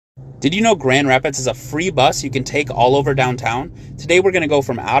Did you know Grand Rapids is a free bus you can take all over downtown? Today we're going to go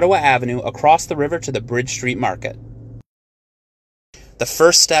from Ottawa Avenue across the river to the Bridge Street Market. The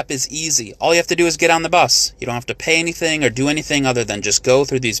first step is easy. All you have to do is get on the bus. You don't have to pay anything or do anything other than just go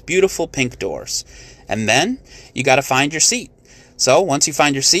through these beautiful pink doors. And then you got to find your seat. So once you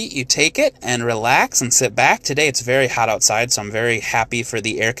find your seat, you take it and relax and sit back. Today it's very hot outside, so I'm very happy for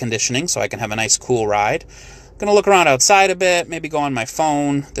the air conditioning so I can have a nice cool ride. Gonna look around outside a bit, maybe go on my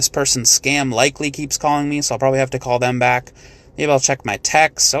phone. This person's scam likely keeps calling me, so I'll probably have to call them back. Maybe I'll check my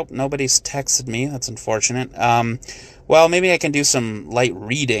texts. Oh, nobody's texted me. That's unfortunate. Well, maybe I can do some light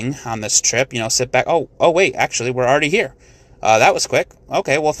reading on this trip. Sit back. Oh, wait, actually, we're already here. That was quick.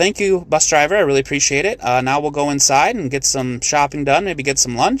 Okay, well, thank you, bus driver. I really appreciate it. Now we'll go inside and get some shopping done, maybe get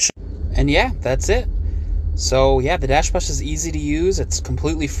some lunch. And yeah, that's it. So yeah, the Dash Bus is easy to use. It's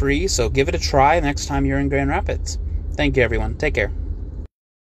completely free, so give it a try next time you're in Grand Rapids. Thank you, everyone. Take care.